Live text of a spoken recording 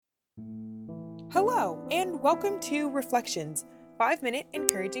Hello, and welcome to Reflections, 5-minute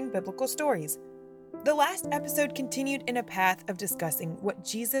encouraging biblical stories. The last episode continued in a path of discussing what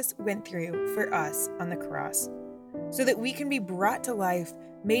Jesus went through for us on the cross, so that we can be brought to life,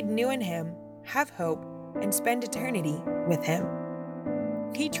 made new in Him, have hope, and spend eternity with Him.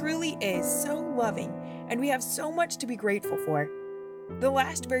 He truly is so loving, and we have so much to be grateful for. The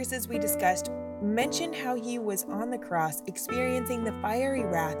last verses we discussed mentioned how He was on the cross experiencing the fiery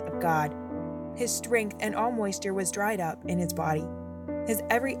wrath of God. His strength and all moisture was dried up in His body. His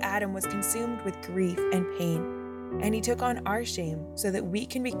every atom was consumed with grief and pain, and He took on our shame so that we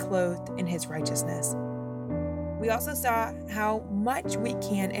can be clothed in His righteousness. We also saw how much we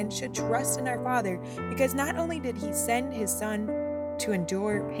can and should trust in our Father, because not only did He send His Son to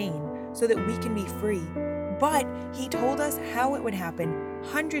endure pain so that we can be free, but He told us how it would happen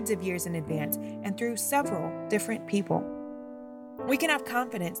hundreds of years in advance and through several different people. We can have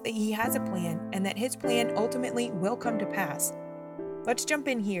confidence that He has a plan and that His plan ultimately will come to pass. Let's jump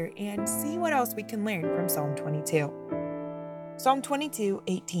in here and see what else we can learn from Psalm 22. Psalm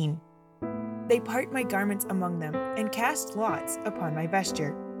 22:18. They part my garments among them and cast lots upon my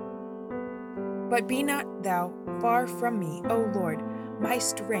vesture. But be not thou far from me, O Lord, my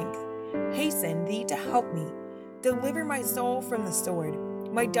strength. Hasten thee to help me. Deliver my soul from the sword,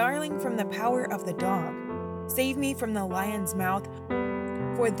 my darling from the power of the dog. Save me from the lion's mouth,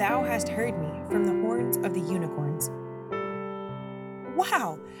 for thou hast heard me from the horns of the unicorns.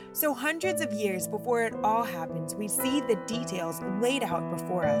 Wow! So hundreds of years before it all happens, we see the details laid out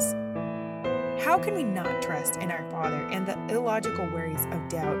before us. How can we not trust in our Father and the illogical worries of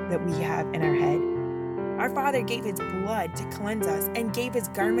doubt that we have in our head? Our Father gave His blood to cleanse us and gave His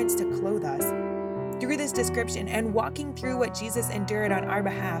garments to clothe us. Through this description and walking through what Jesus endured on our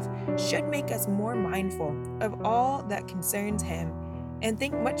behalf should make us more mindful of all that concerns Him and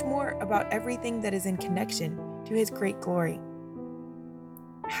think much more about everything that is in connection to His great glory.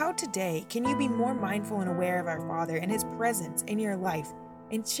 How today can you be more mindful and aware of our Father and His presence in your life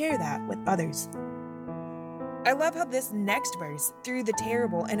and share that with others? I love how this next verse, through the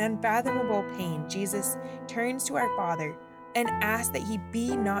terrible and unfathomable pain, Jesus turns to our Father and asks that He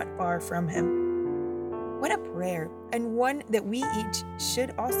be not far from Him. What a prayer, and one that we each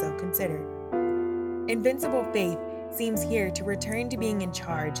should also consider. Invincible faith seems here to return to being in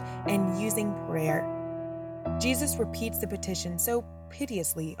charge and using prayer. Jesus repeats the petition so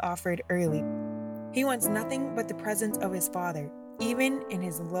piteously offered early. He wants nothing but the presence of His Father, even in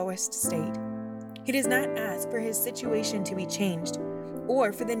His lowest state. He does not ask for His situation to be changed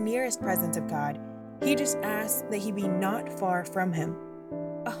or for the nearest presence of God. He just asks that He be not far from Him.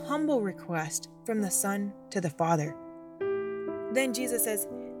 A humble request from the Son to the Father. Then Jesus says,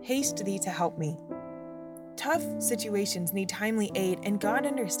 "Haste thee to help me." Tough situations need timely aid, and God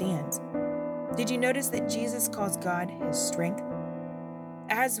understands. Did you notice that Jesus calls God His strength?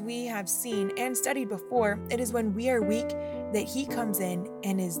 As we have seen and studied before, it is when we are weak that He comes in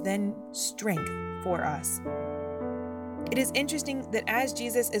and is then strength for us. It is interesting that as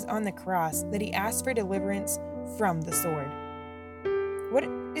Jesus is on the cross, that He asks for deliverance from the sword. What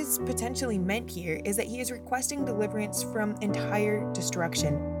is potentially meant here is that He is requesting deliverance from entire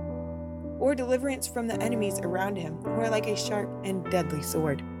destruction, or deliverance from the enemies around Him who are like a sharp and deadly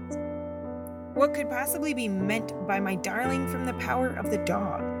sword. What could possibly be meant by my darling from the power of the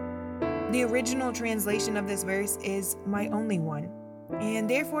dog? The original translation of this verse is my only one, and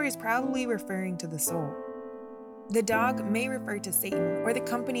therefore is probably referring to the soul. The dog may refer to Satan or the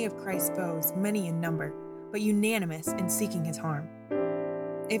company of Christ's foes, many in number, but unanimous in seeking His harm.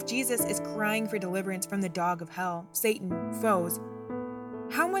 If Jesus is crying for deliverance from the dog of hell, Satan, foes,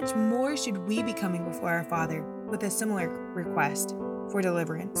 how much more should we be coming before our Father with a similar request for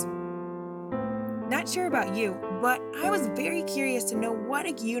deliverance? Not sure about you, but I was very curious to know what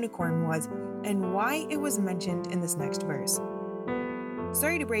a unicorn was and why it was mentioned in this next verse.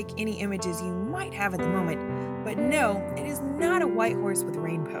 Sorry to break any images you might have at the moment, but no, it is not a white horse with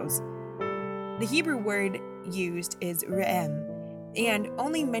rainbows. The Hebrew word used is re'em, and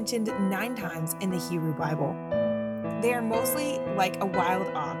only mentioned 9 times in the Hebrew Bible. They are mostly like a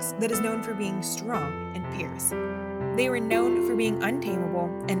wild ox that is known for being strong and fierce. They were known for being untamable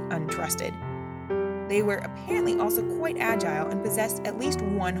and untrusted. They were apparently also quite agile and possessed at least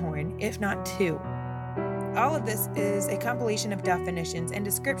 1 horn, if not 2. All of this is a compilation of definitions and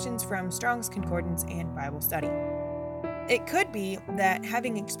descriptions from Strong's Concordance and Bible Study. It could be that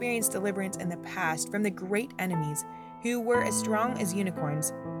having experienced deliverance in the past from the great enemies who were as strong as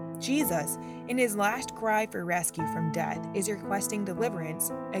unicorns, Jesus, in His last cry for rescue from death, is requesting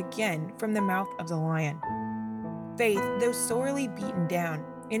deliverance again from the mouth of the lion. Faith, though sorely beaten down,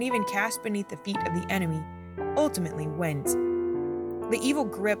 and even cast beneath the feet of the enemy, ultimately wins. The evil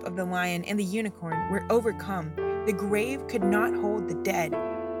grip of the lion and the unicorn were overcome. The grave could not hold the dead.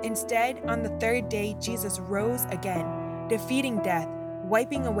 Instead, on the third day, Jesus rose again, defeating death,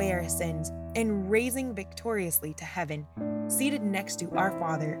 wiping away our sins, and raising victoriously to heaven, seated next to our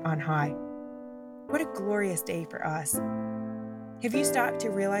Father on high. What a glorious day for us. Have you stopped to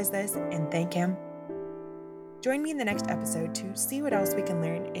realize this and thank Him? Join me in the next episode to see what else we can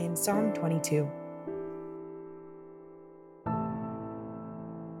learn in Psalm 22.